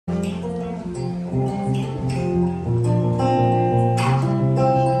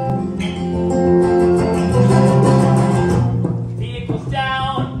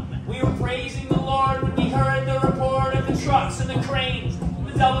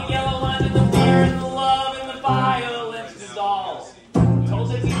the yellow line and the fear and the love and the violence dissolves. Told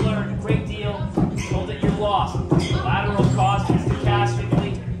that we learned a great deal. Told that you're lost. Lateral causes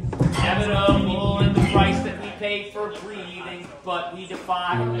stochastically inevitable in the price that we pay for breathing, but we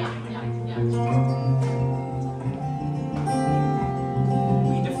defy.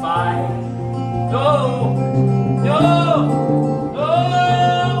 We defy. No! No!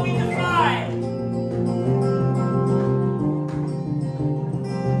 No! We defy!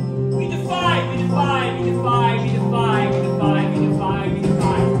 We defy! We defy! We defy! We defy! We defy! We defy! We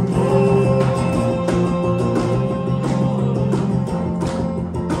defy!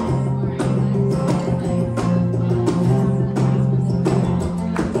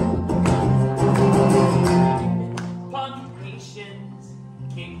 Punctuations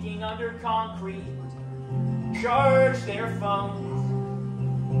kicking under concrete. Charge their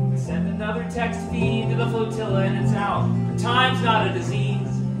phones. Send another text feed to the flotilla and it's out. Time's not a disease.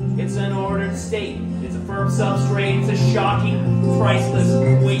 It's an ordered state. It's a firm substrate. It's a shocking, priceless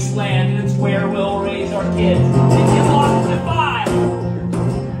wasteland, and it's where we'll raise our kids. If you lost the five,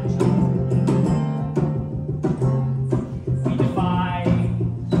 we defy.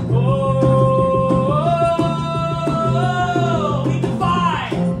 Oh, we defy.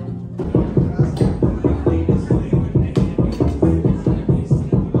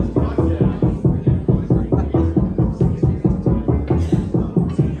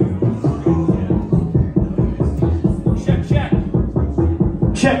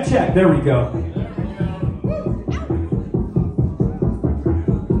 Check, check. There we go.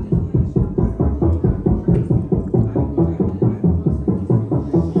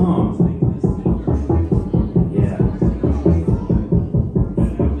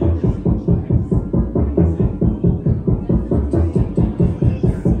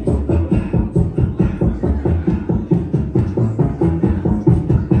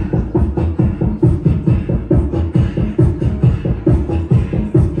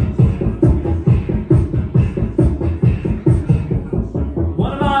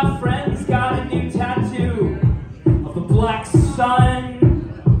 Black sun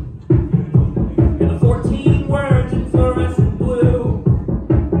and the 14 words in fluorescent blue.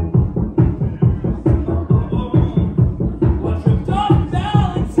 One tripped off a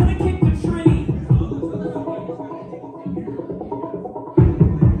bell instead of kicked a tree.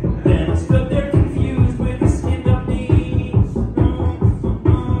 Then stood there confused with the skinned up knees.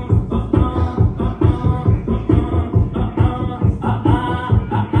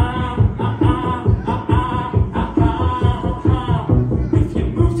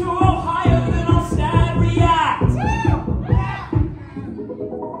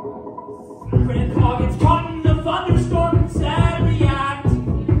 Gets caught in a thunderstorm and sad react.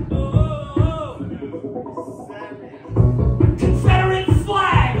 Oh. Confederate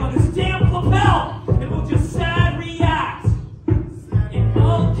flag on his damn lapel, and we'll just sad react. In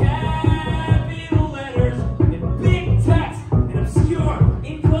all capital letters, in big text, and obscure,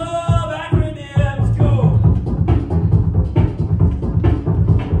 in club acronyms, go.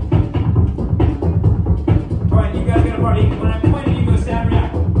 Alright, you guys gotta party. When I'm pointing, you go sad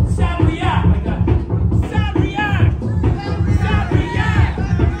react. Sad react, like that. Sad react! Sad react!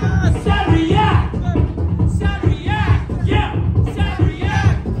 Sad react! Sad react! Yeah! Sad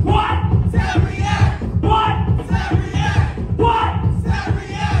react! What? Sad react! What? Sad react! What? Sad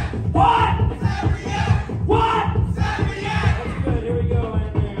react! What? Sad react! What? Sad react! That's good, here we go.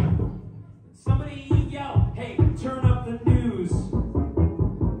 And somebody yell, hey, turn up the news.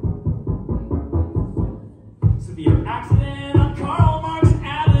 Severe accident on Karl Marx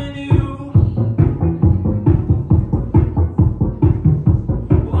Avenue.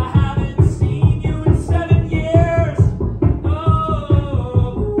 Well, I haven't seen you in 7 years.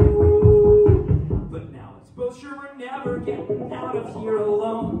 Oh, but now it's both sure we're never getting out of here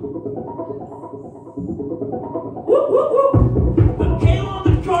alone. Whoop, whoop, whoop. The hail on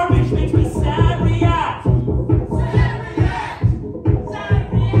the garbage makes me sad react. Sad react.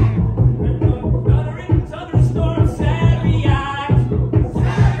 Sad react. And another thunderstorm, sad react.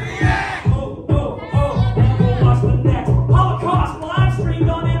 Sad react. Oh, oh, oh. And we'll watch the next Holocaust live streamed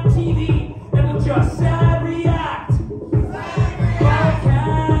on MTV, and we'll just sad react. Sad react. All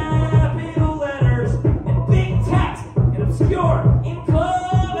capital letters and big text and obscure in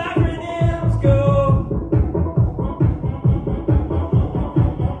club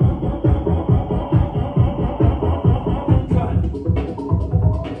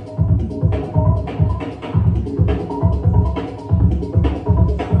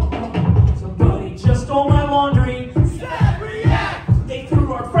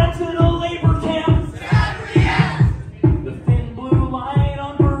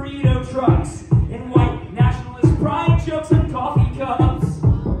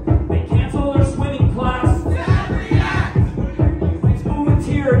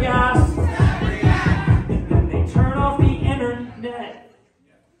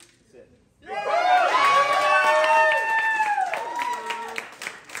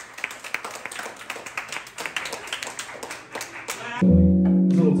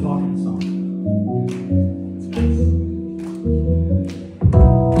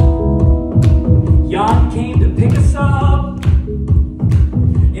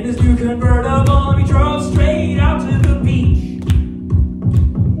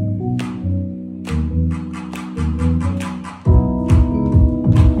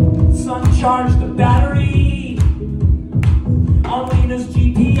charge the battery. On Lena's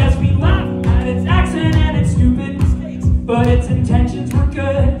GPS we laugh at its accent and its stupid mistakes, but its intentions were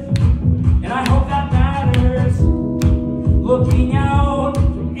good, and I hope that matters. Looking out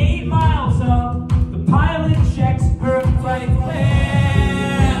from 8 miles up, the pilot checks her flight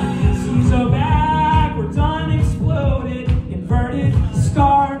plan. Sees a backwards unexploded, inverted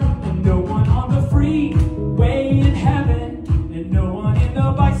star, and no one on the freeway in heaven, and no one in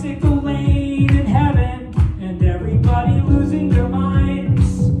the bicycle lane in heaven, and everybody losing their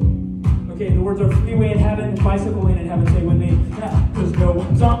minds. Okay, the words are freeway in heaven, bicycle lane in heaven. Say with me, because no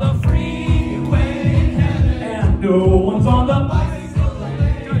one's on the freeway in heaven, and no one's on the bicycle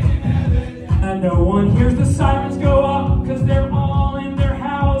lane in heaven, and no one hears the sirens go up, because they're all in their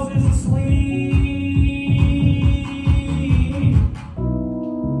houses asleep.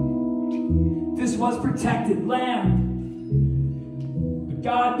 This was protected land.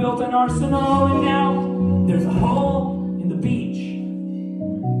 God built an arsenal, and now there's a hole in the beach.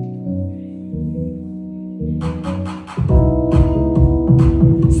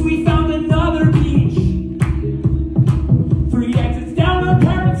 So we found another beach. 3 exits down, our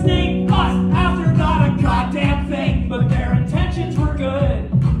parents named us after not a goddamn thing, but their intentions were good,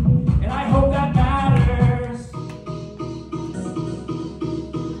 and I hope that matters.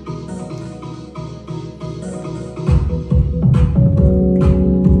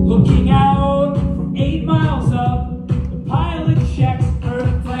 Looking out from 8 miles up, the pilot checks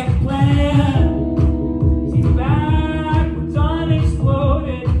her flight plan. Sees backwards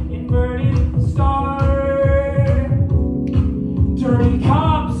unexploded, inverted star. Dirty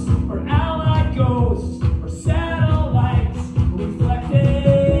cops or allied ghosts or satellites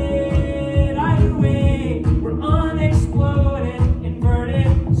reflected. Either way, we're unexploded, inverted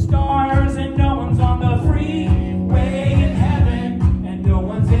stars, and no one's on the freeway in heaven, and no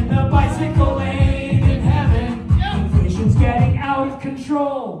one's in the bicycle lane in heaven. Inflation's getting out of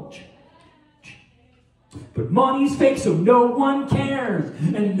control, but money's fake, so no one cares,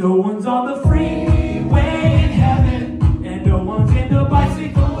 and no one's on the freeway in heaven, and no one's in the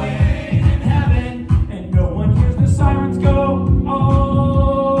bicycle lane in heaven, and no one hears the sirens go off,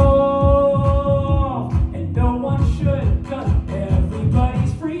 and no one should, 'cause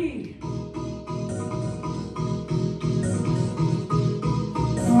everybody's free.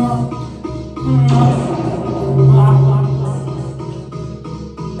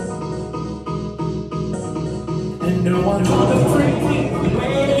 And no one's on the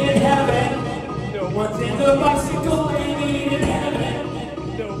freeway in heaven, no one's in the bicycle lane in heaven,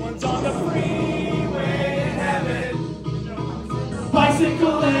 no one's on the freeway in heaven, no one's in the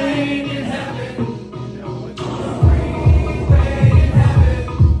bicycle lane in heaven, no one's on the freeway in heaven,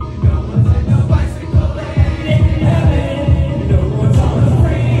 no one's in the bicycle lane in heaven, no one's on the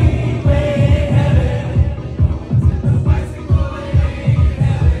freeway in heaven, no one's in the bicycle lane in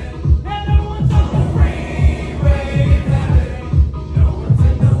heaven, and no one's on the freeway in heaven, no one's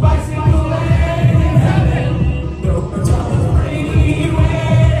in the bicycle lane in heaven, no one's on the freeway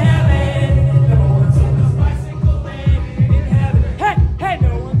in heaven, no one's in the bicycle lane in heaven. Hey, hey,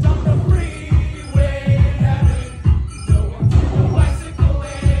 no one's on the freeway in heaven, no one's in the bicycle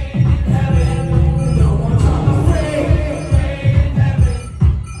lane in heaven, no one's on the freeway in heaven,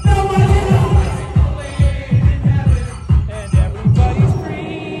 no one's in the bicycle lane in heaven, and everybody's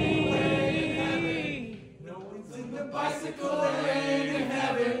free. No one's in the bicycle lane in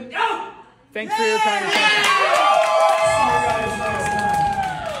heaven. Go! Thanks for your time. See you guys next time.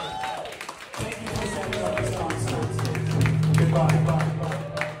 Thank you for setting up this concert. Goodbye. Bye.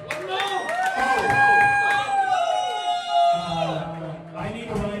 I need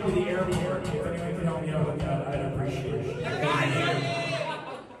to run into the airport. If anyone can help me out with that, I'd appreciate it.